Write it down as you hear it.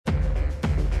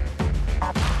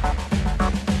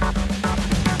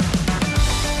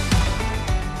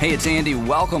Hey, it's Andy.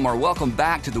 Welcome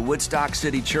back to the Woodstock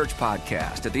City Church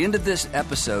podcast. At the end of this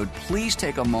episode, please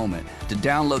take a moment to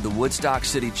download the Woodstock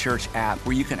City Church app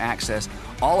where you can access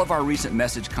all of our recent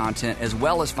message content as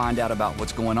well as find out about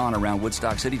what's going on around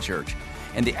Woodstock City Church.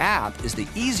 And the app is the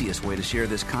easiest way to share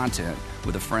this content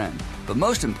with a friend. But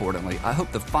most importantly, I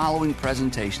hope the following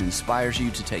presentation inspires you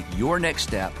to take your next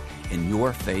step in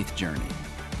your faith journey.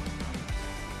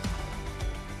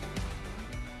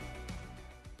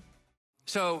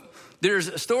 So there's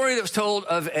a story that was told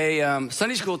of a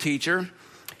Sunday school teacher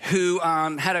who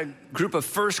had a group of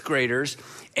first graders,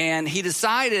 and he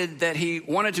decided that he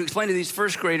wanted to explain to these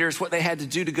first graders what they had to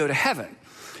do to go to heaven.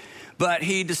 But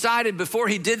he decided before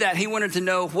he did that, he wanted to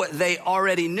know what they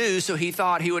already knew, so he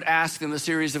thought he would ask them a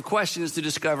series of questions to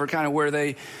discover kind of where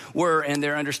they were in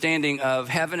their understanding of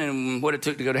heaven and what it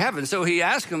took to go to heaven. So he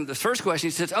asked them the first question.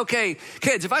 He says, okay,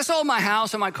 kids, if I sold my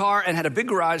house and my car and had a big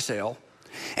garage sale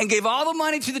and gave all the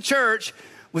money to the church,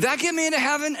 would that get me into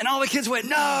heaven? And all the kids went,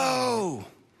 no.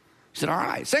 He said, all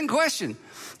right. Second question.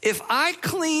 If I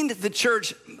cleaned the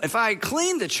church,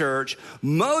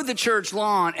 mowed the church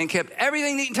lawn and kept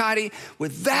everything neat and tidy,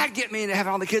 would that get me into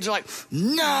heaven? All the kids are like,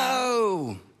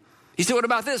 no. He said, what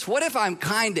about this? What if I'm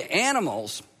kind to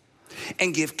animals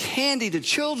and give candy to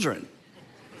children?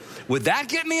 Would that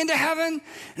get me into heaven?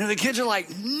 And the kids are like,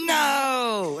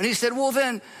 no. And he said, well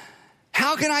then,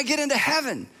 how can I get into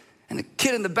heaven? And the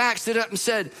kid in the back stood up and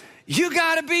said, you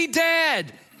gotta be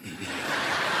dead.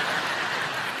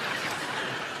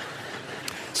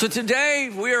 So today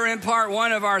we are in part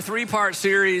one of our three-part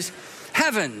series,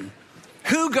 Heaven.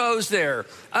 Who goes there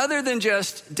other than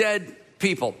just dead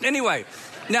people? Anyway,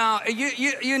 now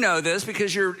you know this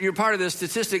because you're part of this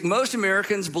statistic. Most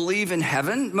Americans believe in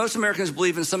heaven. Most Americans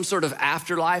believe in some sort of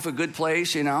afterlife, a good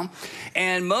place, you know.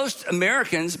 And most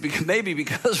Americans, maybe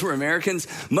because we're Americans,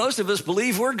 most of us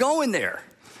believe we're going there.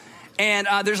 And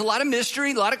there's a lot of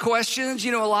mystery, a lot of questions,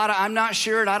 you know, a lot of I'm not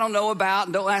sure and I don't know about,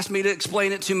 and don't ask me to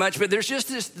explain it too much, but there's just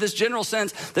this general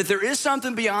sense that there is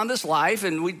something beyond this life,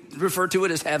 and we refer to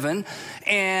it as heaven,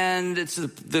 and it's a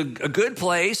good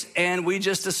place, and we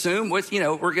just assume we're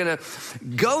going to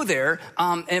go there.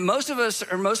 And most of us,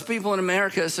 or most people in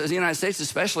America, so the United States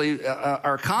especially,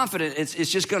 are confident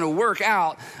it's just going to work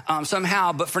out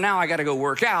somehow, but for now I got to go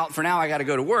work out. For now I got to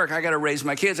go to work. I got to raise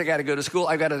my kids. I got to go to school.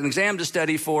 I've got an exam to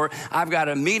study for. I've got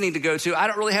a meeting to go to. I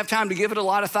don't really have time to give it a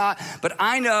lot of thought, but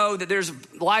I know that there's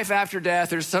life after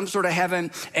death. There's some sort of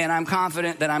heaven, and I'm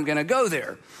confident that I'm going to go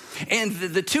there. And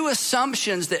the two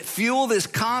assumptions that fuel this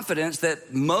confidence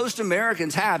that most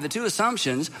Americans have, the two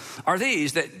assumptions are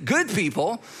these, that good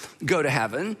people go to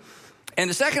heaven. And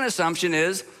the second assumption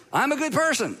is, I'm a good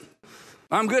person.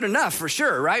 I'm good enough for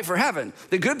sure, right? For heaven.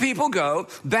 The good people go.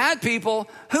 Bad people,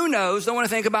 who knows? Don't want to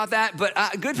think about that. But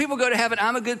good people go to heaven.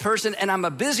 I'm a good person and I'm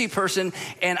a busy person.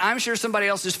 And I'm sure somebody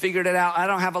else has figured it out. I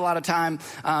don't have a lot of time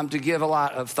to give a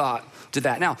lot of thought to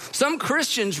that. Now, some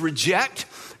Christians reject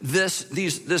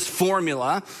this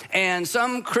formula, and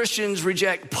some Christians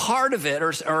reject part of it,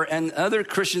 and other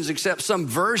Christians accept some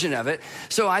version of it.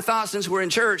 So I thought since we're in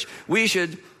church, we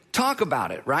should talk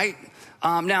about it, right?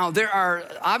 Now, there are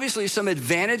obviously some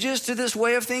advantages to this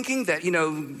way of thinking that, you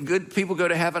know, good people go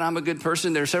to heaven, I'm a good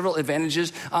person. There are several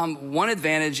advantages. One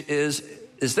advantage is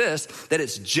this, that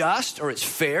it's just or it's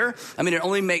fair. I mean, it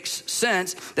only makes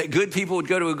sense that good people would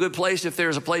go to a good place if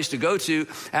there's a place to go to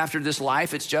after this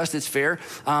life. It's just, it's fair.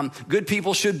 Good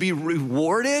people should be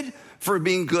rewarded for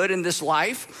being good in this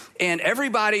life. And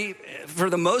everybody, for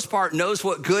the most part, knows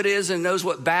what good is and knows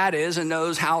what bad is and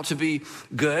knows how to be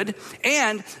good.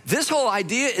 And this whole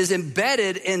idea is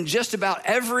embedded in just about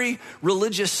every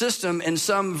religious system in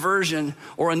some version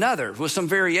or another with some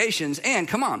variations. And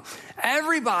come on,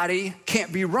 everybody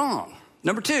can't be wrong.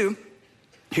 Number two,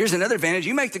 here's another advantage.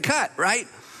 You make the cut, right?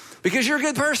 Because you're a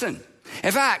good person.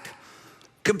 In fact,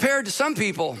 compared to some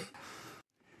people,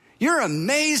 you're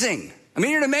amazing. I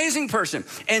mean, you're an amazing person.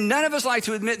 And none of us like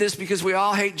to admit this because we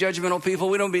all hate judgmental people.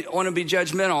 We don't want to be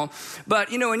judgmental.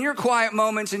 But, you know, in your quiet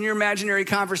moments, in your imaginary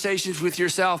conversations with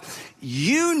yourself,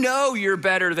 you know you're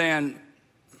better than,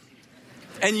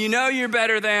 and you know you're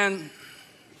better than,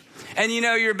 and you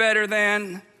know you're better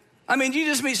than. I mean, you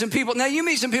just meet some people. Now, you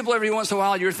meet some people every once in a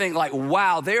while, you're thinking like,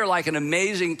 wow, they're like an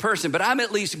amazing person, but I'm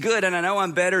at least good and I know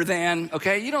I'm better than,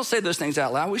 okay? You don't say those things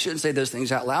out loud. We shouldn't say those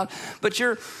things out loud, but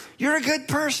you're a good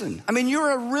person. I mean,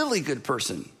 you're a really good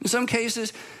person. In some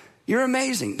cases, you're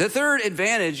amazing. The third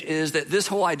advantage is that this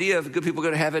whole idea of good people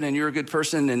go to heaven and you're a good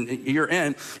person and you're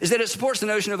in, is that it supports the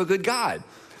notion of a good God.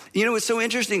 You know, it's so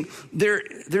interesting.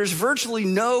 There's virtually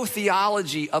no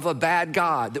theology of a bad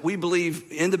God that we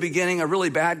believe in the beginning, a really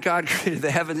bad God created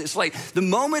the heavens. It's like the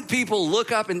moment people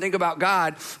look up and think about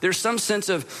God, there's some sense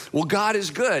of, well, God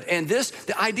is good. And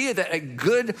the idea that a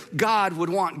good God would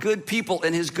want good people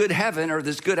in his good heaven or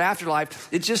this good afterlife,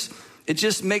 it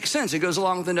just makes sense. It goes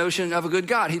along with the notion of a good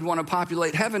God. He'd want to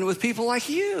populate heaven with people like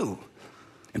you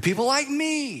and people like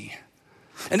me.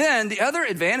 And then the other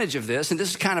advantage of this, and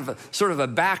this is kind of a sort of a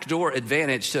backdoor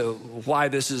advantage to why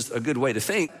this is a good way to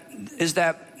think, is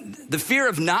that the fear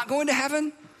of not going to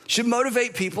heaven should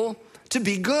motivate people to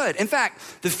be good. In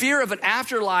fact, the fear of an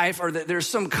afterlife or that there's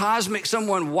some cosmic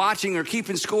someone watching or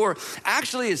keeping score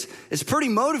actually is pretty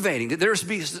motivating. That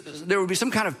there would be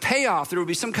some kind of payoff. There would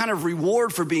be some kind of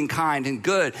reward for being kind and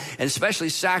good, and especially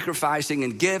sacrificing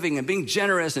and giving and being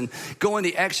generous and going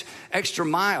the extra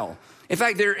mile. In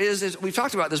fact, there is, we've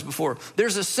talked about this before,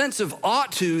 there's a sense of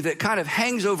ought to that kind of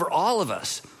hangs over all of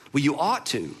us. Well, you ought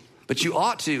to, but you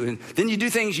ought to. And then you do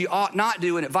things you ought not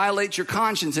do, and it violates your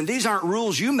conscience. And these aren't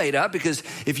rules you made up, because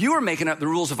if you were making up the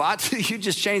rules of ought to, you'd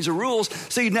just change the rules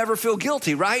so you'd never feel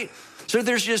guilty, right? So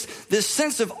there's just this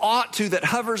sense of ought to that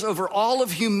hovers over all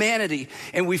of humanity.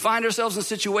 And we find ourselves in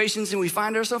situations and we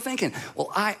find ourselves thinking,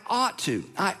 well, I ought to.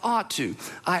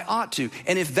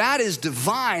 And if that is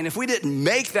divine, if we didn't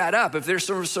make that up, if there's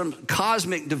some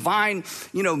cosmic divine,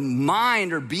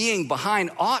 mind or being behind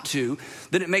ought to,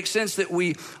 then it makes sense that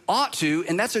we ought to,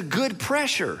 and that's a good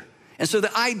pressure. And so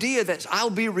the idea that I'll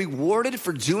be rewarded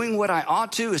for doing what I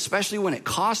ought to, especially when it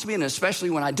costs me and especially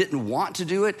when I didn't want to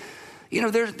do it,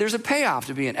 there's a payoff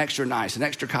to being extra nice and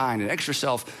extra kind and extra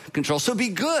self-control. So be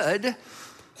good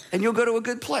and you'll go to a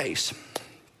good place.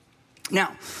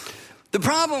 Now, the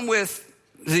problem with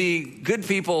the good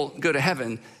people go to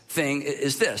heaven thing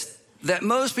is this, that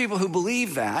most people who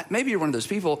believe that, maybe you're one of those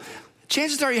people,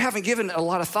 chances are you haven't given it a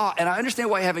lot of thought. And I understand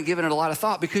why you haven't given it a lot of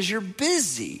thought, because you're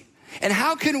busy. And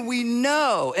how can we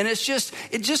know? And it just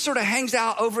sort of hangs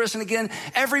out over us. And again,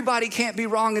 everybody can't be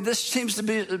wrong. And this seems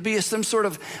to be some sort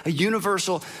of a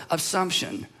universal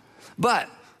assumption. But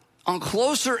on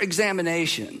closer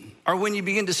examination, or when you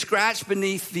begin to scratch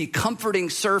beneath the comforting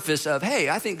surface of, hey,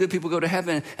 I think good people go to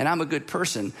heaven and I'm a good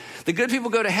person, the good people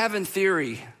go to heaven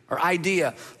theory or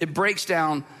idea, it breaks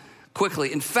down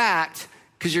quickly. In fact,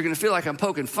 because you're going to feel like I'm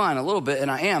poking fun a little bit,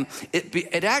 and I am,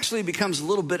 it actually becomes a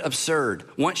little bit absurd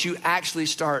once you actually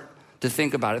start to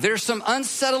think about it. There's some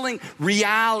unsettling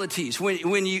realities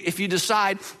if you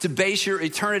decide to base your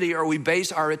eternity, or we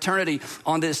base our eternity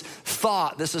on this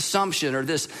thought, this assumption, or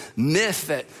this myth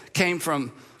that came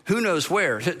from who knows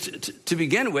where to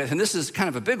begin with. And this is kind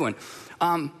of a big one.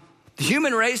 The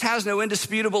human race has no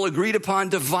indisputable, agreed upon,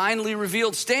 divinely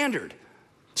revealed standard.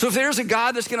 So if there's a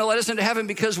God that's going to let us into heaven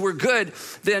because we're good,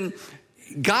 then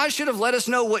God should have let us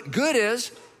know what good is.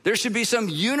 There should be some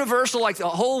universal, like the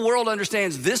whole world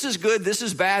understands this is good, this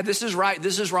is bad, this is right,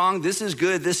 this is wrong, this is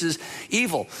good, this is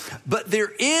evil. But there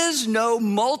is no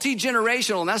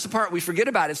multi-generational, and that's the part we forget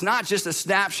about. It's not just a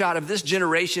snapshot of this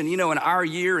generation, in our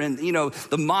year and,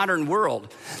 the modern world.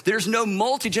 There's no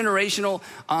multi-generational,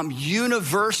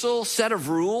 universal set of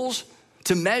rules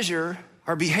to measure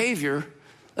our behavior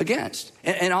against.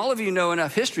 And all of you know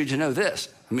enough history to know this.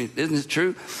 I mean, isn't it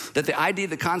true that the idea,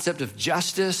 the concept of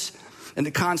justice and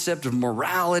the concept of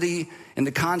morality and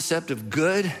the concept of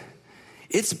good,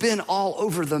 it's been all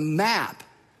over the map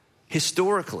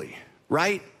historically,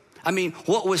 right? I mean,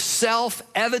 what was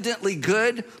self-evidently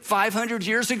good 500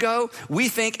 years ago, we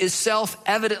think is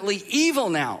self-evidently evil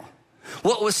now.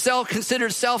 What was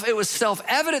considered it was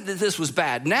self-evident that this was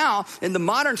bad. Now, in the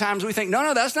modern times, we think,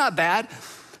 no, that's not bad.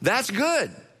 That's good.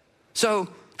 So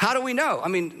how do we know? I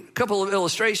mean, a couple of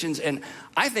illustrations, and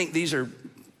I think these are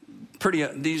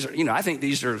I think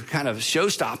these are kind of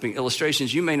show-stopping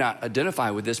illustrations. You may not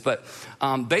identify with this, but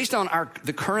based on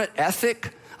the current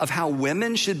ethic of how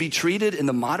women should be treated in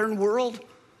the modern world,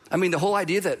 I mean, the whole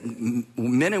idea that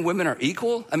men and women are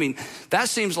equal, I mean, that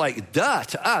seems like duh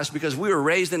to us, because we were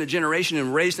raised in a generation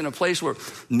and raised in a place where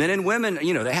men and women,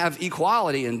 they have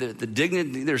equality, and the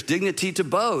dignity, there's dignity to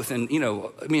both. And,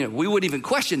 we wouldn't even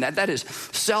question that. That is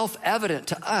self-evident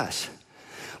to us.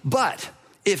 But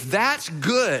if that's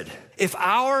good, if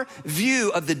our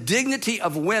view of the dignity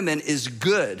of women is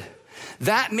good,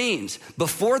 that means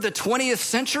before the 20th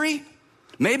century,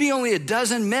 maybe only a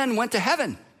dozen men went to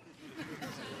heaven.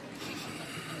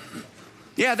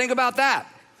 Yeah, think about that.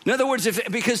 In other words,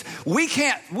 because we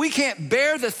can't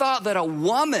bear the thought that a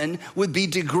woman would be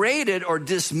degraded or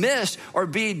dismissed or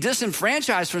be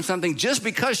disenfranchised from something just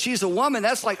because she's a woman.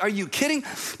 That's like, are you kidding?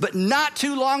 But not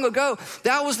too long ago,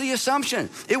 that was the assumption.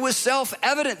 It was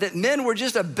self-evident that men were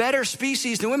just a better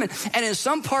species than women. And in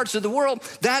some parts of the world,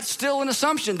 that's still an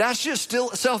assumption. That's just still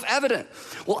self-evident.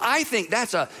 Well, I think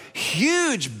that's a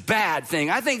huge bad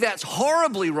thing. I think that's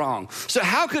horribly wrong. So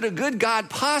how could a good God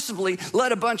possibly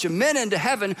let a bunch of men into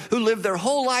heaven who lived their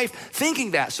whole life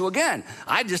thinking that? So again,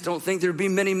 I just don't think there'd be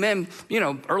many men,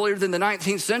 earlier than the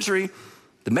 19th century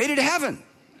that made it to heaven.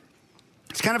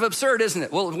 It's kind of absurd, isn't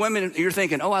it? Well, women, you're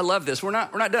thinking, oh, I love this. We're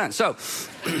not done. So,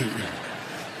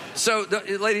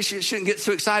 the ladies shouldn't get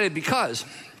too excited because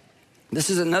this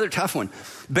is another tough one.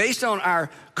 Based on our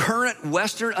current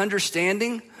Western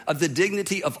understanding of the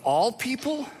dignity of all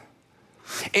people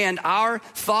and our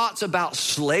thoughts about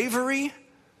slavery,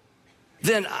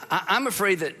 then I'm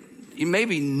afraid that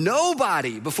maybe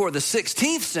nobody before the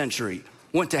 16th century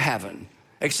went to heaven,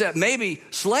 except maybe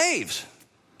slaves.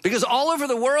 Because all over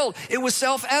the world, it was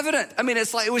self-evident. I mean,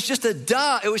 it's like, it was just a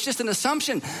duh. It was just an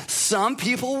assumption. Some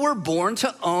people were born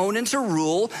to own and to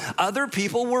rule. Other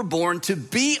people were born to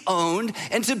be owned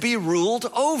and to be ruled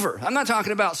over. I'm not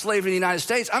talking about slavery in the United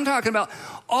States. I'm talking about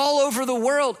all over the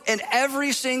world. In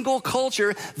every single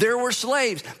culture, there were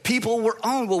slaves. People were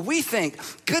owned. Well, we think,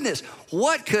 goodness,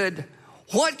 what could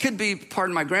be,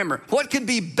 pardon my grammar, what could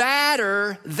be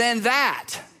badder than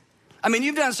that? I mean,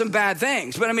 you've done some bad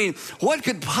things, but I mean, what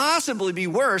could possibly be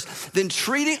worse than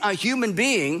treating a human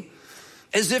being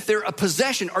as if they're a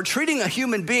possession, or treating a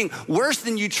human being worse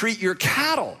than you treat your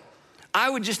cattle? I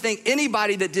would just think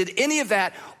anybody that did any of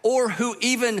that, or who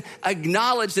even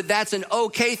acknowledged that that's an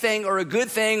okay thing or a good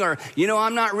thing, or,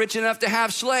 I'm not rich enough to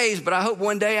have slaves, but I hope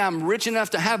one day I'm rich enough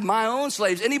to have my own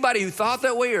slaves. Anybody who thought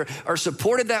that way or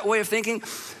supported that way of thinking,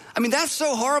 I mean, that's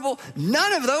so horrible.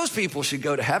 None of those people should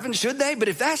go to heaven, should they? But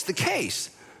if that's the case,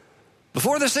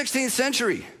 before the 16th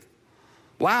century,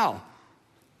 wow,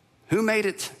 who made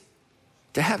it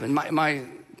to heaven? My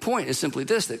point is simply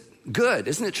this, that good,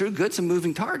 isn't it true? Good's a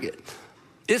moving target.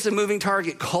 It's a moving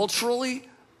target culturally.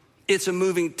 It's a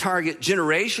moving target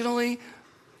generationally.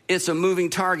 It's a moving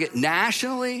target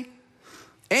nationally.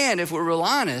 And if we're real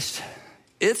honest,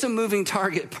 it's a moving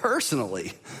target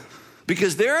personally.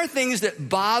 Because there are things that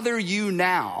bother you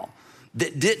now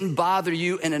that didn't bother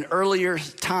you in an earlier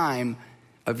time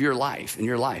of your life, in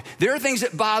your life. There are things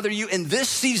that bother you in this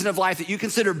season of life that you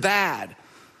consider bad,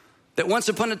 that once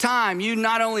upon a time, you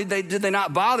not only did they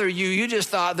not bother you, you just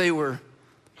thought they were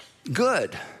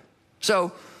good.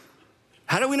 So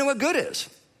how do we know what good is?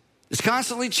 It's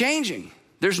constantly changing.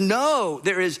 There is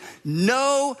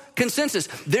no consensus.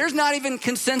 There's not even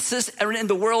consensus in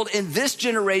the world in this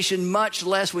generation, much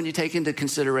less when you take into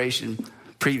consideration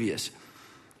previous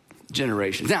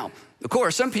generations. Now, of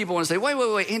course, some people want to say,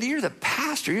 wait, Andy, you're the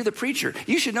pastor, you're the preacher.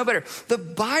 You should know better. The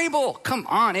Bible, come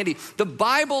on, Andy. The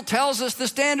Bible tells us the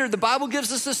standard. The Bible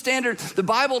gives us the standard. The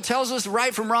Bible tells us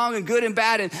right from wrong and good and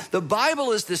bad. And the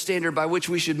Bible is the standard by which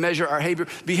we should measure our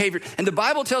behavior. And the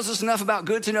Bible tells us enough about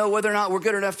good to know whether or not we're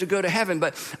good enough to go to heaven.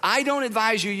 But I don't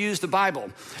advise you use the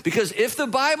Bible, because if the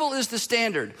Bible is the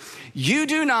standard, you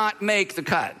do not make the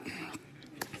cut.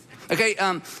 Okay,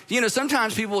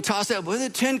 sometimes people will toss out, the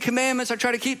 10 Commandments, I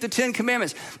try to keep the 10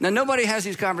 Commandments. Now, nobody has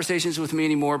these conversations with me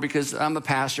anymore because I'm a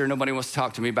pastor. Nobody wants to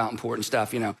talk to me about important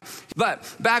stuff,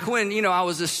 But back when, I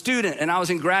was a student and I was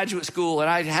in graduate school and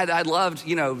I loved,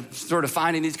 sort of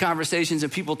finding these conversations,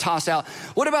 and people toss out,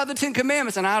 what about the 10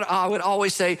 Commandments? And I would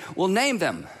always say, well, name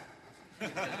them.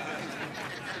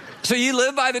 So you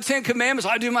live by the 10 Commandments?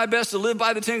 I do my best to live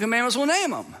by the 10 Commandments. Well,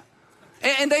 name them.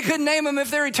 And they couldn't name them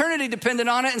if their eternity depended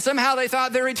on it, and somehow they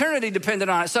thought their eternity depended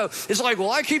on it. So it's like,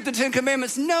 well, I keep the 10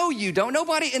 Commandments. No, you don't.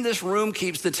 Nobody in this room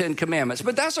keeps the 10 Commandments,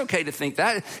 but that's okay to think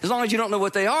that. As long as you don't know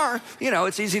what they are,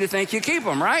 it's easy to think you keep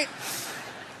them, right?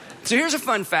 So here's a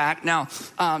fun fact. Now,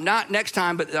 not next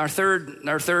time, but our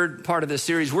third part of this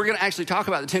series, we're going to actually talk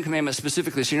about the 10 Commandments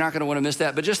specifically, so you're not going to want to miss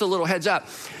that. But just a little heads up.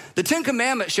 The 10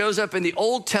 Commandments shows up in the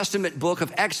Old Testament book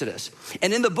of Exodus.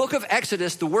 And in the book of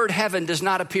Exodus, the word heaven does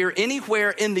not appear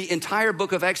anywhere in the entire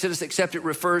book of Exodus except it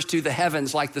refers to the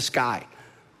heavens like the sky.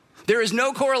 There is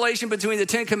no correlation between the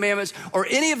 10 Commandments or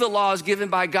any of the laws given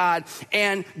by God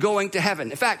and going to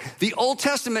heaven. In fact, the Old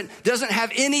Testament doesn't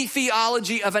have any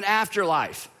theology of an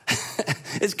afterlife.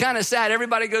 It's kind of sad.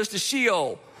 Everybody goes to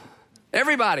Sheol.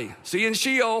 Everybody. See, in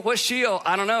Sheol, what's Sheol?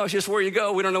 I don't know. It's just where you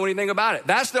go. We don't know anything about it.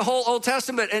 That's the whole Old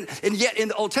Testament. And yet in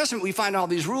the Old Testament, we find all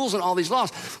these rules and all these laws.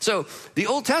 So the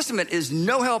Old Testament is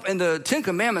no help. And the 10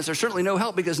 Commandments are certainly no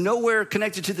help, because nowhere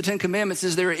connected to the 10 Commandments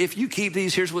is there, if you keep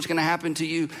these, here's what's going to happen to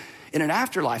you in an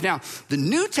afterlife. Now, the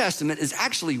New Testament is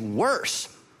actually worse,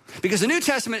 because the New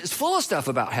Testament is full of stuff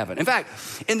about heaven. In fact,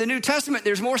 in the New Testament,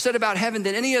 there's more said about heaven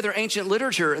than any other ancient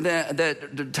literature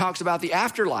that talks about the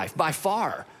afterlife by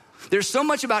far. There's so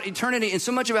much about eternity and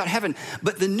so much about heaven,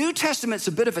 but the New Testament's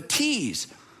a bit of a tease,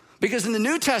 because in the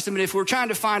New Testament, if we're trying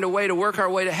to find a way to work our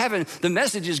way to heaven, the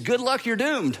message is good luck, you're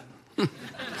doomed.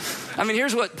 I mean,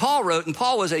 here's what Paul wrote, and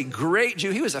Paul was a great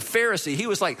Jew. He was a Pharisee. He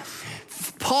was like,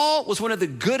 Paul was one of the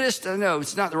goodest, I know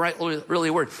it's not the right really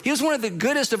word. He was one of the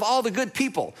goodest of all the good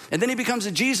people, and then he becomes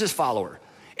a Jesus follower.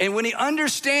 And when he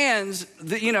understands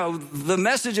the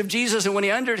message of Jesus, and when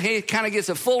he kind of gets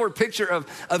a fuller picture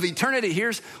of eternity,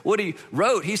 here's what he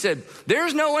wrote. He said,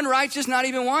 there's no one righteous, not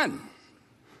even one.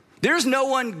 There's no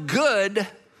one good,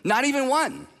 not even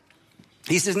one.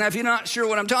 He says, now if you're not sure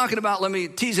what I'm talking about, let me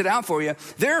tease it out for you.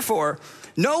 Therefore,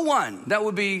 no one, that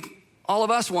would be all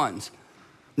of us ones,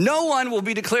 no one will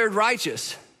be declared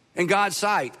righteous in God's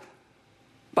sight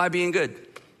by being good,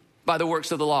 by the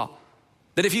works of the law.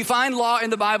 That if you find law in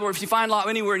the Bible, or if you find law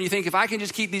anywhere and you think, if I can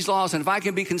just keep these laws and if I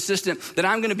can be consistent, then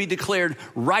I'm going to be declared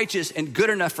righteous and good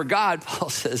enough for God, Paul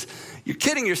says, you're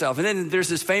kidding yourself. And then there's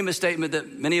this famous statement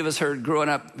that many of us heard growing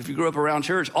up, if you grew up around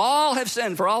church, all have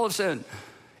sinned, for all have sinned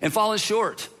and fallen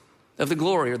short of the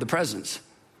glory or the presence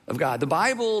of God. The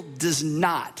Bible does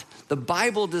not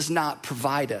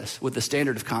provide us with a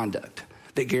standard of conduct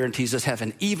that guarantees us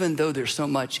heaven, even though there's so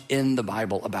much in the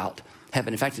Bible about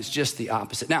heaven. In fact, it's just the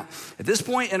opposite. Now, at this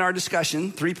point in our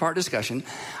discussion, 3-part discussion,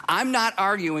 I'm not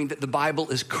arguing that the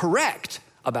Bible is correct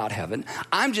about heaven.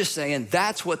 I'm just saying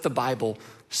that's what the Bible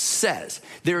says.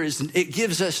 It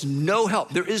gives us no help.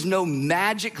 There is no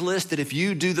magic list that if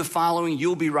you do the following,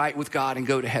 you'll be right with God and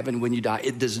go to heaven when you die.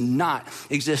 It does not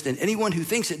exist. And anyone who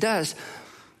thinks it does,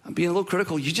 I'm being a little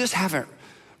critical, you just haven't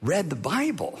read the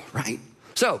Bible, right?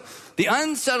 So the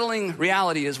unsettling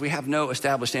reality is we have no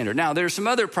established standard. Now, there's some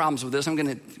other problems with this. I'm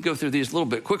going to go through these a little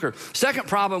bit quicker. Second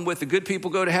problem with the good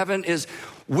people go to heaven is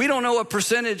we don't know what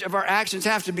percentage of our actions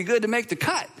have to be good to make the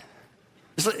cut.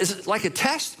 Is it like a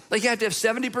test? Like you have to have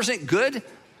 70% good?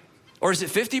 Or is it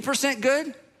 50%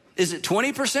 good? Is it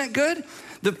 20% good?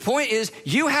 The point is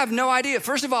you have no idea.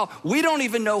 First of all, we don't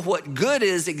even know what good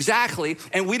is exactly,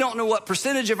 and we don't know what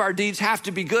percentage of our deeds have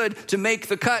to be good to make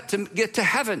the cut to get to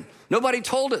heaven. Nobody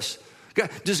told us.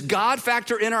 Does God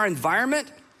factor in our environment?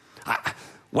 I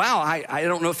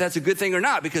don't know if that's a good thing or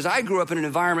not, because I grew up in an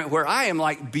environment where I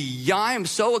am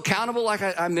so accountable. Like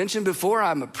I mentioned before,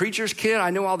 I'm a preacher's kid. I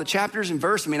know all the chapters and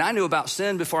verse. I knew about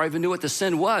sin before I even knew what the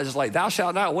sin was. It's like, thou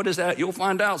shalt not. What is that? You'll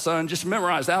find out, son. Just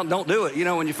memorize that. Don't do it,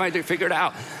 when you figure it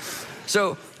out.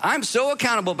 So I'm so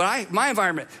accountable, but my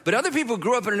environment. But other people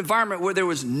grew up in an environment where there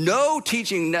was no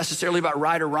teaching necessarily about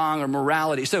right or wrong or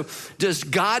morality. So does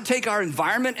God take our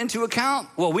environment into account?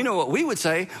 Well, we know what we would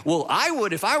say. Well, I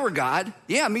would if I were God.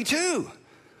 Yeah, me too.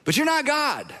 But you're not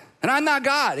God, and I'm not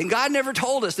God. And God never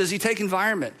told us, does he take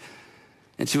environment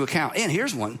into account? And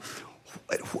here's one.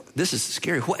 This is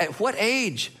scary. At what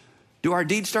age do our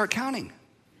deeds start counting?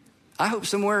 I hope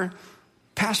somewhere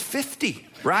past 50,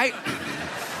 right?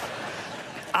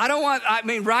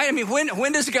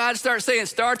 When does God start saying,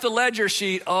 start the ledger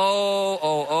sheet?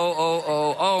 Oh,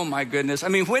 my goodness.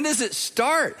 When does it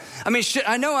start?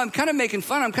 I know I'm kind of making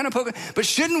fun, I'm kind of poking, but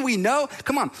shouldn't we know?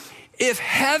 Come on. If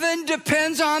heaven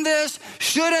depends on this,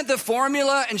 shouldn't the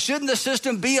formula and shouldn't the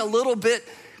system be a little bit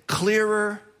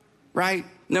clearer, right?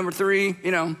 Number 3,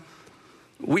 we don't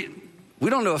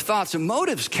know if thoughts and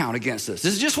motives count against us.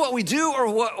 This is just what we do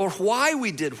or why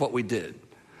we did what we did.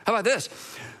 How about this?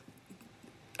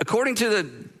 According to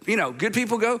the, good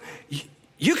people go,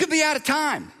 you could be out of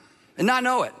time and not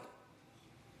know it.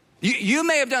 You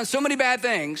may have done so many bad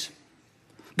things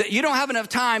that you don't have enough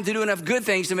time to do enough good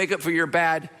things to make up for your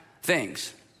bad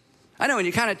things. I know, and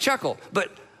you kind of chuckle,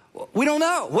 but we don't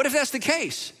know. What if that's the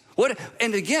case?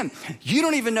 And again, you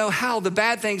don't even know how the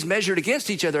bad things measured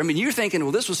against each other. You're thinking,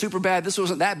 well, this was super bad, this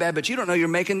wasn't that bad, but you don't know you're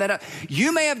making that up.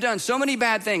 You may have done so many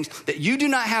bad things that you do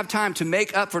not have time to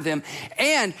make up for them,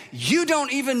 and you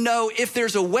don't even know if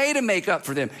there's a way to make up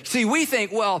for them. See, we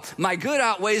think, well, my good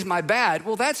outweighs my bad.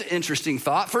 Well, that's an interesting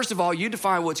thought. First of all, you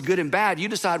define what's good and bad. You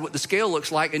decide what the scale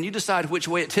looks like, and you decide which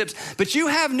way it tips, but you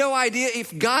have no idea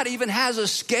if God even has a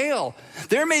scale.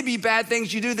 There may be bad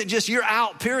things you do that just you're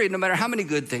out, period, no matter how many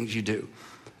good things you do.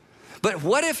 But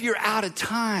what if you're out of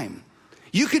time?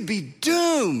 You could be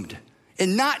doomed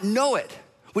and not know it.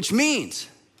 which means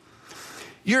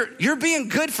you're being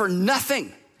good for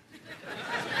nothing.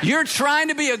 You're trying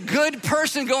to be a good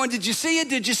person going, did you see it?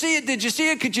 Did you see it? Did you see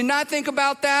it? Could you not think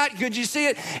about that? Could you see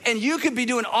it? And you could be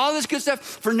doing all this good stuff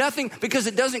for nothing because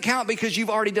it doesn't count because you've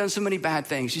already done so many bad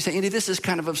things. You say, Andy, this is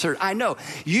kind of absurd. I know.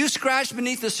 You scratch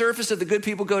beneath the surface of the good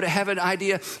people go to heaven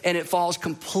idea and it falls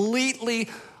completely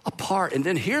apart. And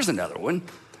then here's another one.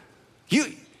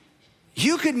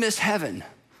 You could miss heaven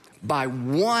by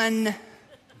one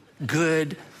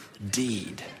good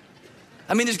deed.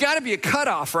 I mean, there's got to be a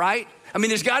cutoff, right? I mean,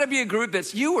 there's got to be a group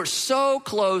that's, you were so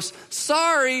close.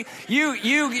 Sorry, you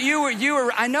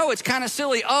were, I know it's kind of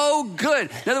silly. Oh, good.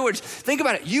 In other words, think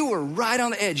about it. You were right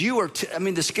on the edge.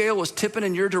 The scale was tipping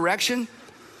in your direction.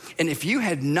 And if you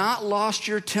had not lost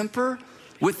your temper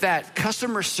with that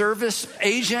customer service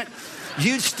agent,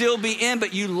 you'd still be in,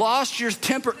 but you lost your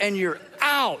temper and you're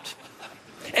out.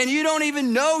 And you don't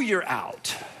even know you're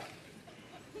out.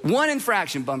 One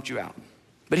infraction bumped you out.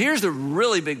 But here's the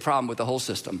really big problem with the whole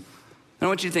system. I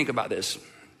want you to think about this.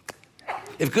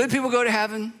 If good people go to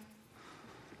heaven,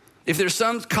 if there's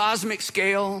some cosmic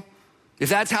scale, if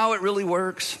that's how it really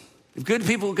works, if good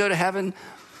people go to heaven,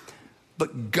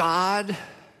 but God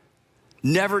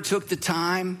never took the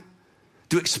time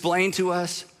to explain to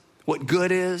us what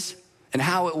good is and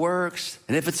how it works,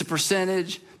 and if it's a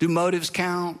percentage, do motives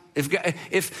count?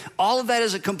 If all of that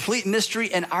is a complete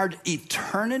mystery and our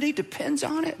eternity depends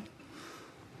on it,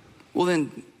 well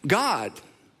then God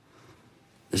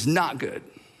is not good.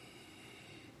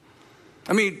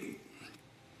 I mean,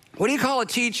 what do you call a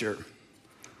teacher?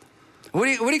 What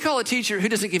do you call a teacher who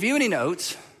doesn't give you any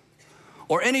notes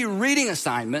or any reading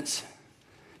assignments,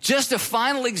 just a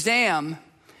final exam,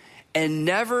 and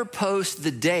never post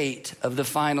the date of the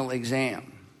final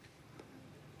exam?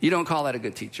 You don't call that a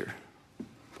good teacher.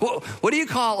 What do you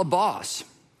call a boss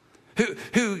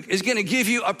who is going to give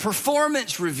you a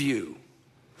performance review,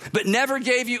 but never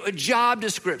gave you a job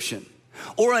description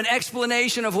or an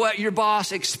explanation of what your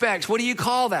boss expects? What do you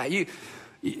call that? You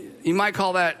might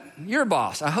call that your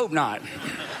boss. I hope not.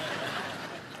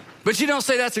 But you don't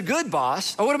say that's a good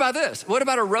boss. Or what about this? What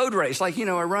about a road race? Like,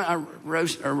 a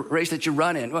race that you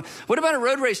run in. What about a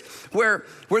road race where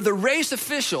the race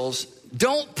officials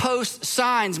don't post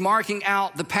signs marking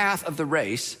out the path of the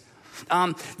race?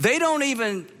 They don't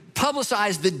even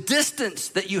publicize the distance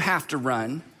that you have to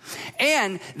run.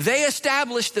 And they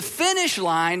establish the finish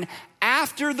line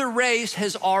after the race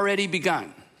has already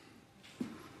begun.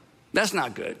 That's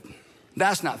not good.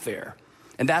 That's not fair.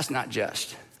 And that's not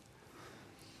just.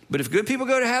 But if good people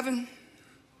go to heaven,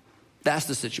 that's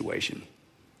the situation.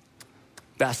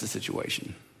 That's the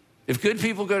situation. If good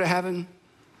people go to heaven,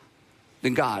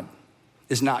 then God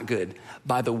is not good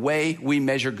by the way we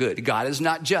measure good. God is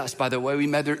not just by the way we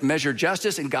measure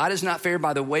justice, and God is not fair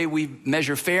by the way we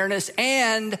measure fairness.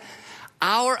 And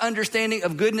our understanding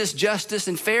of goodness, justice,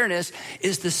 and fairness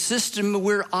is the system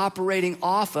we're operating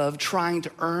off of, trying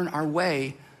to earn our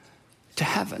way to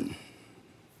heaven.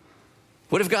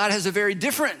 What if God has a very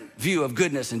different view of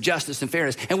goodness and justice and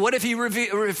fairness? And what if he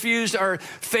refused or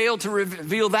failed to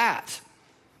reveal that?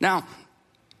 Now,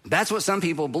 that's what some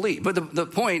people believe. But the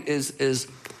point is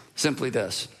simply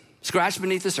this. Scratch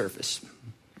beneath the surface.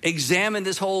 Examine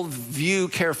this whole view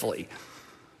carefully.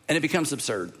 And it becomes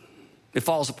absurd. It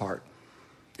falls apart.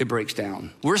 It breaks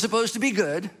down. We're supposed to be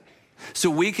good so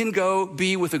we can go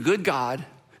be with a good God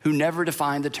who never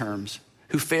defined the terms,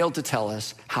 who failed to tell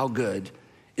us how good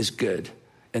is good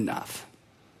enough.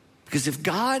 Because if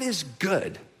God is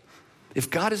good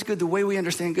the way we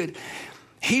understand good,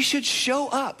 he should show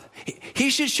up. He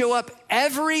should show up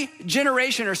every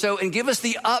generation or so and give us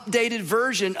the updated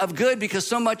version of good, because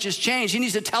so much has changed. He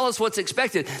needs to tell us what's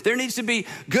expected. There needs to be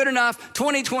good enough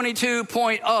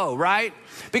 2022.0, right?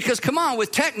 Because come on,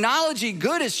 with technology,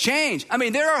 good has changed. I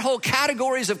mean, there are whole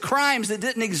categories of crimes that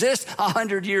didn't exist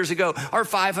 100 years ago or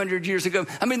 500 years ago.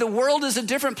 I mean, the world is a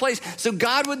different place. So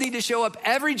God would need to show up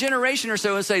every generation or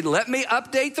so and say, let me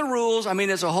update the rules. I mean,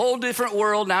 it's a whole different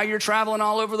world. Now you're traveling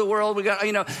all over the world.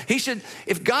 He should,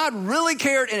 if God really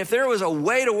cared and if there was a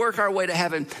way to work our way to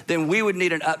heaven, then we would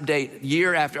need an update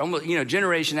year after, almost,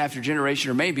 generation after generation,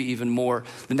 or maybe even more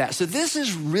than that. So this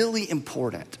is really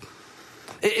important.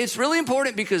 It's really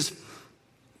important because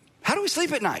how do we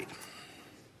sleep at night?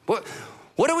 What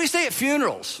do we say at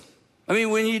funerals? I mean,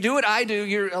 when you do what I do,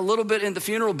 you're a little bit in the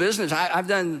funeral business. I've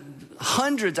done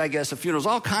hundreds, I guess, of funerals,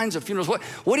 all kinds of funerals.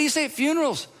 What do you say at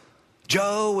funerals?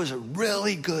 Joe was a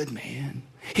really good man.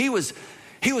 He was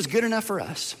good enough for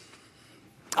us.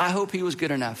 I hope he was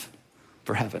good enough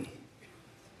for heaven.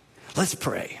 Let's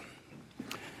pray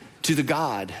to the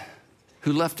God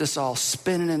who left us all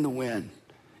spinning in the wind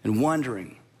and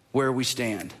wondering where we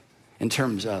stand in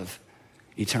terms of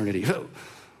eternity.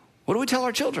 What do we tell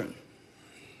our children?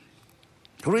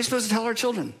 What are we supposed to tell our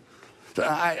children?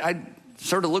 I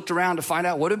sort of looked around to find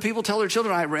out, what do people tell their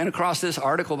children? I ran across this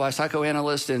article by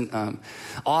psychoanalyst and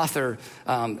author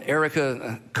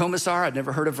Erica Komisar. I'd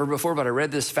never heard of her before, but I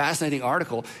read this fascinating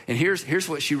article, and here's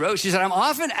what she wrote. She said, I'm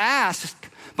often asked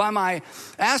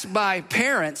by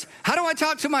parents, how do I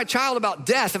talk to my child about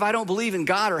death if I don't believe in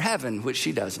God or heaven, which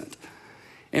she doesn't?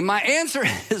 And my answer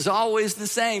is always the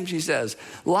same, she says,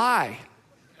 lie.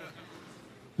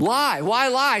 Lie. Why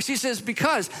lie? She says,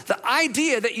 because the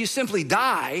idea that you simply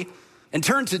die and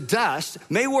turn to dust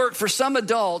may work for some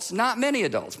adults, not many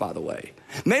adults, by the way.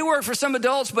 May work for some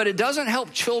adults, but it doesn't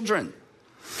help children.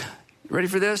 Ready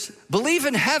for this? Belief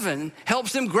in heaven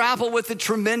helps them grapple with the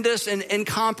tremendous and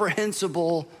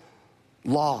incomprehensible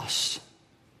loss.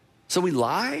 So we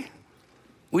lie?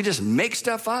 We just make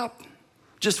stuff up?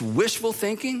 Just wishful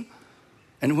thinking?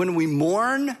 And when we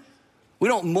mourn, we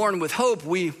don't mourn with hope,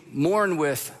 we mourn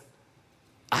with,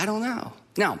 I don't know.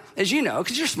 Now, as you know,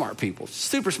 because you're smart people,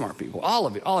 super smart people, all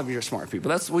of you are smart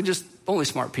people. Only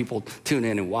smart people tune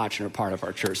in and watch and are part of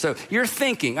our church. So you're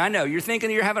thinking, I know, you're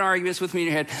having arguments with me in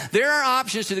your head. There are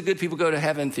options to the good people go to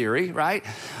heaven theory, right?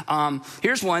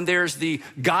 Here's one, there's the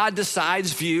God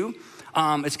decides view.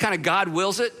 It's kind of God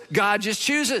wills it, God just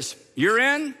chooses. You're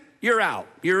in, you're out.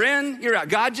 You're in, you're out.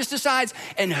 God just decides.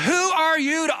 And who are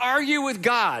you to argue with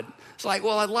God? It's like,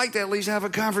 well, I'd like to at least have a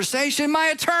conversation. My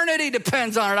eternity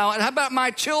depends on it. How about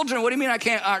my children? What do you mean I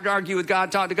can't argue with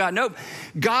God, talk to God? Nope.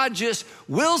 God just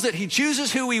wills it. He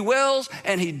chooses who he wills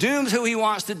and he dooms who he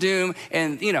wants to doom.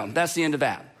 And, that's the end of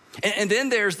that. And then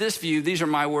there's this view. These are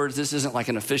my words. This isn't like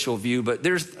an official view, but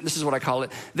this is what I call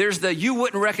it. There's the you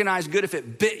wouldn't recognize good if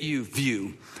it bit you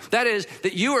view. That is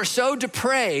that you are so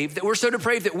depraved, that we're so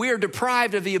depraved that we are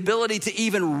deprived of the ability to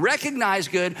even recognize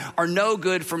good or know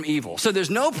good from evil. So there's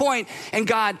no point in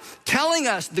God telling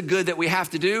us the good that we have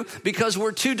to do because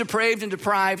we're too depraved and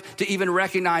deprived to even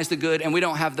recognize the good, and we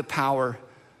don't have the power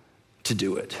to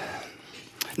do it.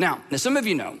 Now some of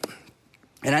you know,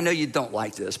 and I know you don't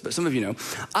like this, but some of you know,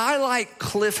 I like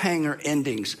cliffhanger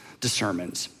endings to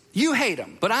sermons. You hate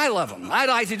them, but I love them. I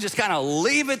like to just kind of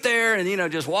leave it there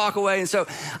and, just walk away. And so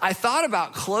I thought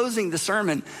about closing the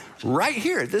sermon right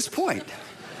here at this point.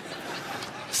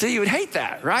 See, you would hate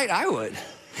that, right? I would.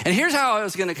 And here's how I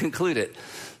was going to conclude it.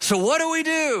 So what do we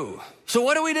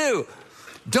do?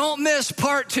 Don't miss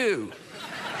part 2.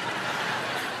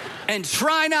 And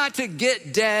try not to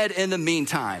get dead in the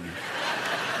meantime.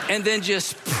 And then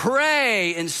just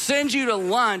pray and send you to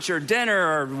lunch or dinner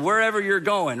or wherever you're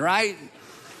going, right?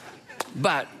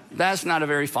 But that's not a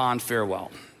very fond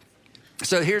farewell.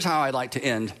 So here's how I'd like to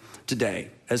end today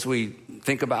as we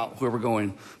think about where we're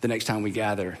going the next time we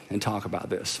gather and talk about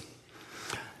this.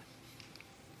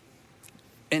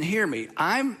 And hear me,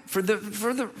 for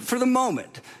the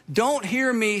moment, don't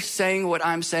hear me saying what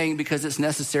I'm saying because it's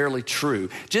necessarily true.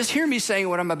 Just hear me saying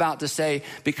what I'm about to say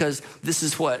because this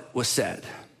is what was said.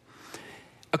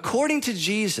 According to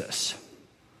Jesus,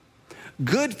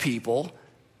 good people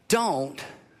don't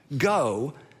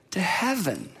go to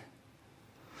heaven.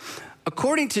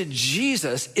 According to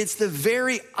Jesus, it's the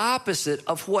very opposite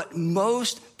of what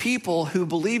most people who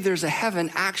believe there's a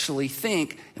heaven actually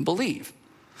think and believe.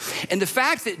 And the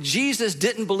fact that Jesus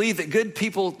didn't believe that good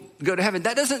people go to heaven,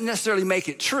 that doesn't necessarily make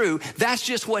it true. That's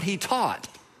just what he taught.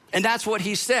 And that's what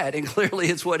he said. And clearly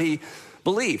it's what he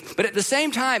believed. But at the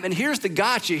same time, and here's the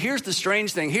gotcha, here's the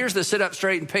strange thing, here's the sit up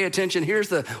straight and pay attention, here's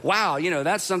the wow,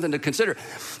 that's something to consider.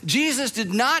 Jesus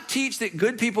did not teach that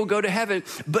good people go to heaven,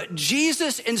 but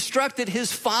Jesus instructed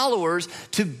his followers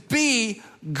to be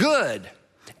good.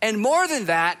 And more than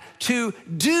that, to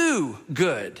do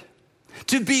good.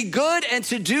 To be good and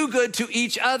to do good to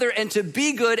each other and to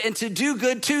be good and to do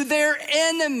good to their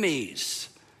enemies.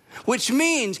 Which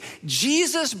means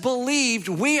Jesus believed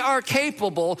we are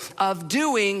capable of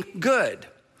doing good.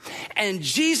 And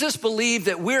Jesus believed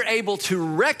that we're able to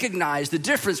recognize the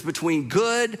difference between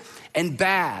good and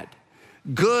bad,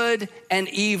 good and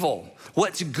evil,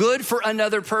 what's good for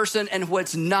another person and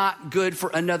what's not good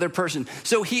for another person.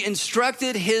 So he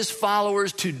instructed his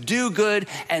followers to do good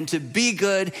and to be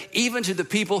good, even to the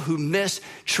people who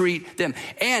mistreat them.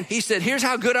 And he said, here's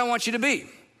how good I want you to be.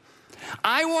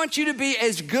 I want you to be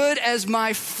as good as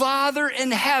my Father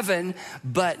in heaven,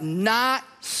 but not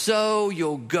so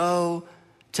you'll go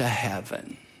to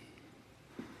heaven.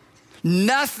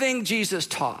 Nothing Jesus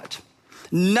taught,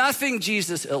 nothing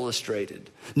Jesus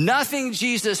illustrated, nothing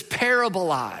Jesus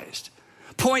parabolized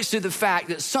points to the fact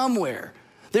that somewhere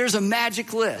there's a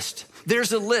magic list.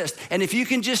 There's a list. And if you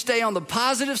can just stay on the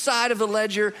positive side of the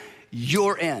ledger,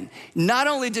 you're in. Not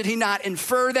only did he not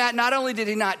infer that, not only did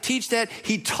he not teach that,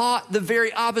 he taught the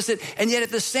very opposite. And yet at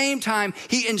the same time,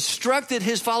 he instructed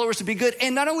his followers to be good.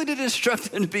 And not only did he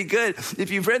instruct them to be good, if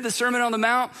you've read the Sermon on the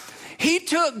Mount, he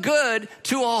took good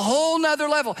to a whole nother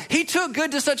level. He took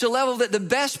good to such a level that the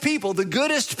best people, the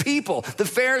goodest people, the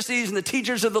Pharisees and the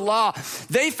teachers of the law,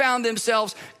 they found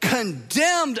themselves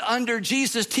condemned under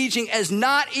Jesus' teaching as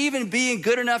not even being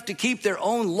good enough to keep their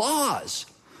own laws.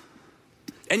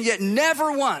 And yet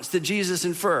never once did Jesus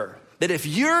infer that if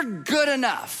you're good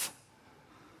enough,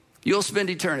 you'll spend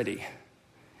eternity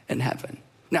in heaven.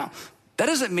 Now, that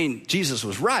doesn't mean Jesus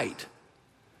was right.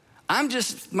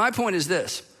 My point is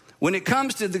this. When it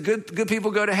comes to the good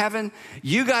people go to heaven,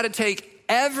 you got to take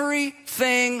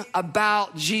everything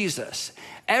about Jesus,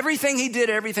 everything he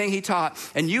did, everything he taught,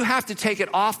 and you have to take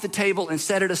it off the table and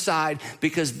set it aside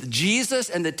because Jesus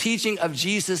and the teaching of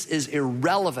Jesus is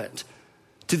irrelevant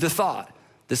to the thought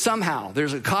that somehow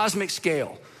there's a cosmic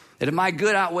scale that if my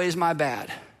good outweighs my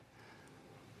bad,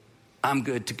 I'm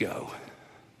good to go.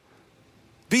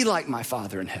 Be like my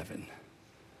Father in heaven,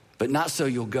 but not so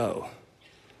you'll go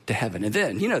to heaven. And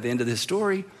then, the end of this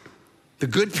story, the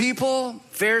good people,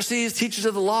 Pharisees, teachers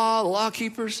of the law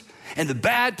keepers, and the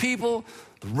bad people,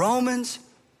 the Romans,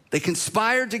 they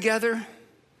conspired together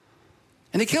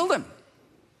and they killed him.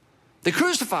 They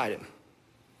crucified him.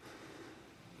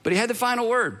 But he had the final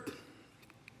word.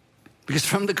 Because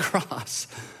from the cross,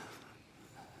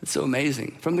 it's so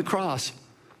amazing. From the cross,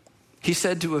 he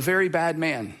said to a very bad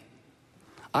man,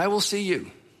 I will see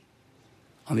you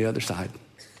on the other side.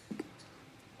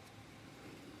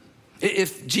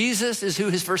 If Jesus is who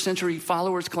his first century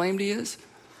followers claimed he is,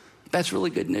 that's really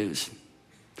good news.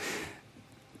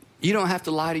 You don't have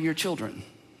to lie to your children.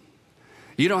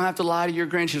 You don't have to lie to your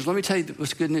grandchildren. Let me tell you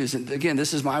what's good news. And again,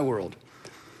 this is my world.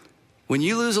 When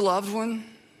you lose a loved one,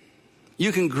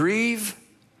 you can grieve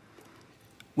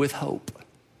with hope.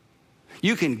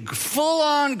 You can full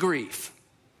on grief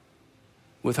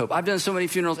with hope. I've done so many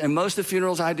funerals, and most of the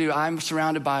funerals I do, I'm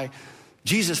surrounded by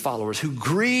Jesus followers who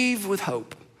grieve with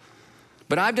hope.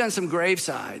 But I've done some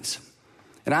gravesides,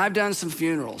 and I've done some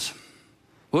funerals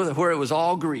where it was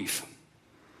all grief.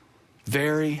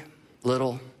 Very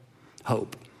little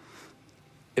hope.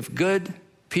 If good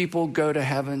people go to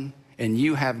heaven and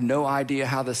you have no idea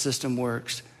how the system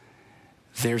works,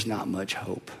 there's not much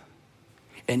hope.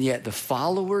 And yet the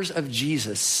followers of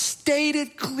Jesus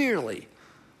stated clearly,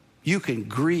 you can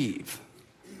grieve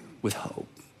with hope.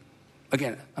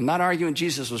 Again, I'm not arguing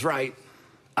Jesus was right.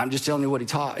 I'm just telling you what he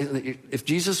taught. If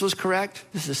Jesus was correct,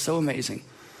 this is so amazing.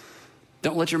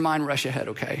 Don't let your mind rush ahead,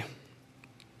 okay?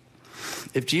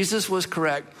 If Jesus was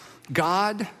correct,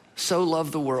 God so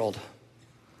loved the world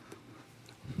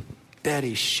that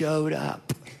he showed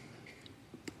up.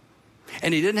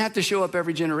 And he didn't have to show up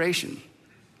every generation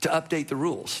to update the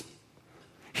rules.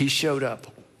 He showed up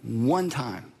one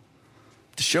time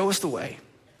to show us the way,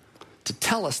 to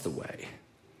tell us the way.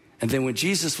 And then when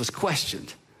Jesus was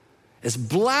questioned, as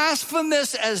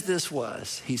blasphemous as this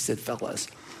was, he said, fellas,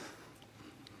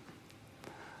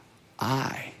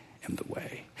 I am the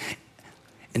way.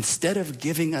 Instead of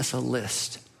giving us a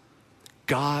list,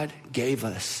 God gave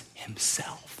us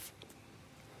himself.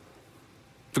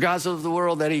 For God so loved the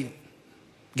world that he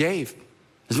gave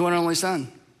his one and only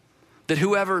son, that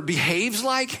whoever behaves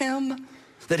like him,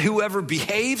 that whoever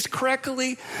behaves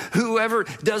correctly, whoever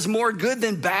does more good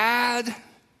than bad.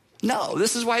 No,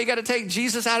 this is why you got to take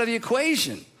Jesus out of the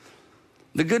equation.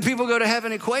 The good people go to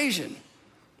heaven equation.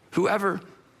 Whoever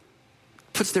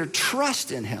puts their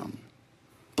trust in him,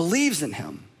 believes in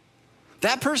him,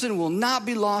 that person will not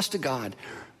be lost to God,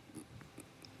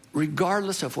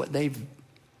 regardless of what they've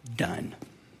done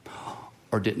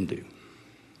or didn't do.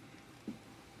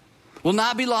 Will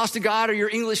not be lost to God, or your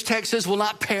English text says will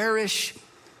not perish,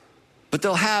 but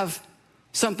they'll have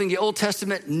something the Old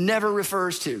Testament never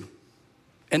refers to.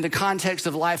 In the context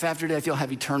of life after death, you'll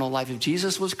have eternal life. If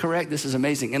Jesus was correct, this is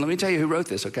amazing. And let me tell you who wrote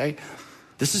this, okay?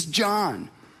 This is John.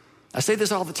 I say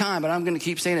this all the time, but I'm going to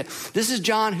keep saying it. This is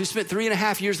John, who spent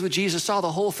 3.5 years with Jesus, saw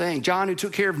the whole thing. John, who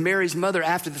took care of Mary's mother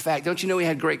after the fact. Don't you know he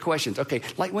had great questions? Okay,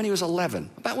 like when he was 11,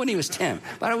 about when he was 10,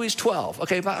 about when he was 12.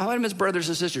 Okay, about his brothers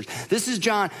and sisters. This is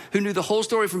John, who knew the whole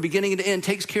story from beginning to end,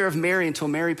 takes care of Mary until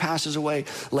Mary passes away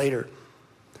later.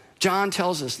 John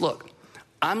tells us, look,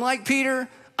 I'm like Peter,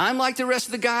 I'm like the rest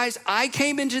of the guys. I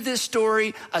came into this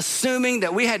story assuming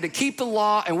that we had to keep the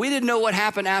law and we didn't know what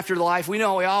happened after life. We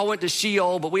know we all went to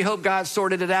Sheol, but we hope God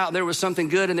sorted it out and there was something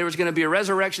good and there was going to be a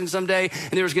resurrection someday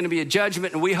and there was going to be a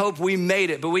judgment and we hope we made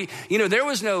it. But there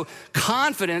was no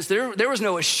confidence. There was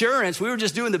no assurance. We were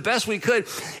just doing the best we could.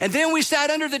 And then we sat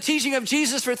under the teaching of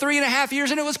Jesus for 3.5 years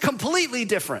and it was completely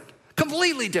different.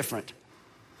 Completely different.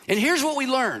 And here's what we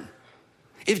learn.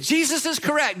 If Jesus is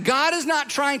correct, God is not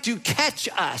trying to catch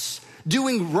us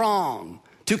doing wrong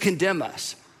to condemn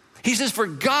us. He says, for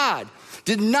God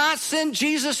did not send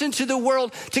Jesus into the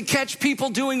world to catch people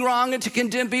doing wrong and to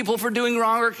condemn people for doing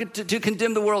wrong or to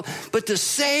condemn the world, but to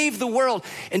save the world.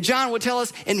 And John would tell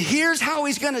us, and here's how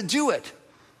he's going to do it.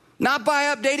 Not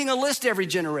by updating a list every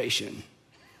generation.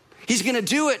 He's going to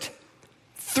do it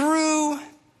through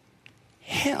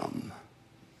him.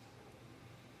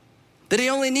 That he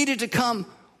only needed to come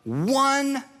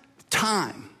one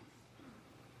time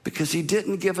because he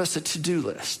didn't give us a to-do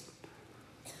list.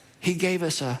 He gave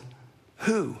us a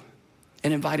who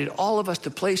and invited all of us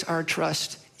to place our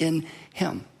trust in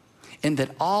him. And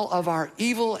that all of our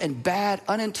evil and bad,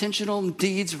 unintentional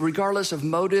deeds, regardless of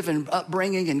motive and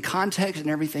upbringing and context and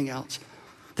everything else,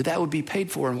 that would be paid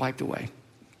for and wiped away.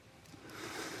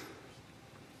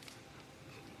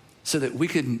 So that we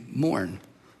could mourn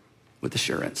with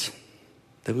assurance.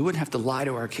 That we wouldn't have to lie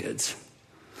to our kids.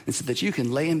 And so that you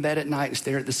can lay in bed at night and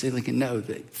stare at the ceiling and know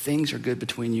that things are good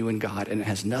between you and God and it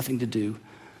has nothing to do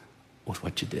with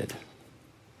what you did.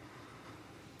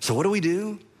 So what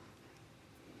do?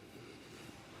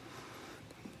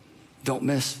 Don't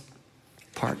miss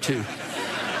part 2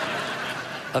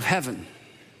 of Heaven.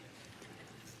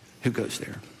 Who goes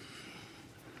there?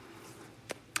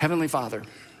 Heavenly Father,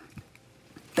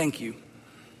 thank you.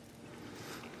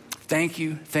 Thank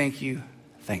you, thank you,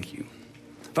 thank you.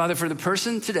 Father, for the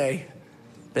person today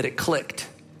that it clicked,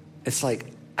 it's like,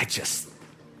 I just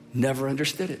never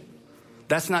understood it.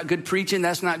 That's not good preaching.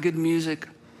 That's not good music.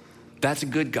 That's a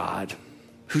good God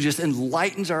who just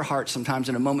enlightens our hearts sometimes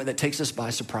in a moment that takes us by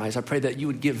surprise. I pray that you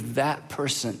would give that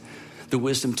person the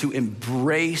wisdom to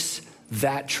embrace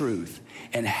that truth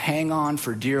and hang on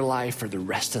for dear life for the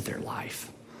rest of their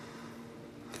life.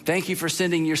 Thank you for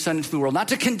sending your son into the world, not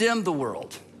to condemn the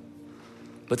world,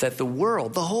 but that the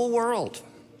world, the whole world,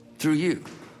 through you,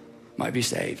 might be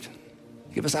saved.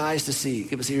 Give us eyes to see,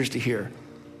 give us ears to hear.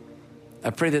 I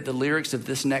pray that the lyrics of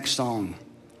this next song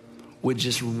would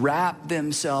just wrap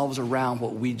themselves around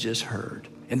what we just heard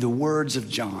and the words of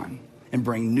John and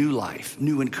bring new life,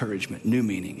 new encouragement, new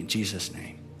meaning in Jesus'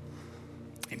 name.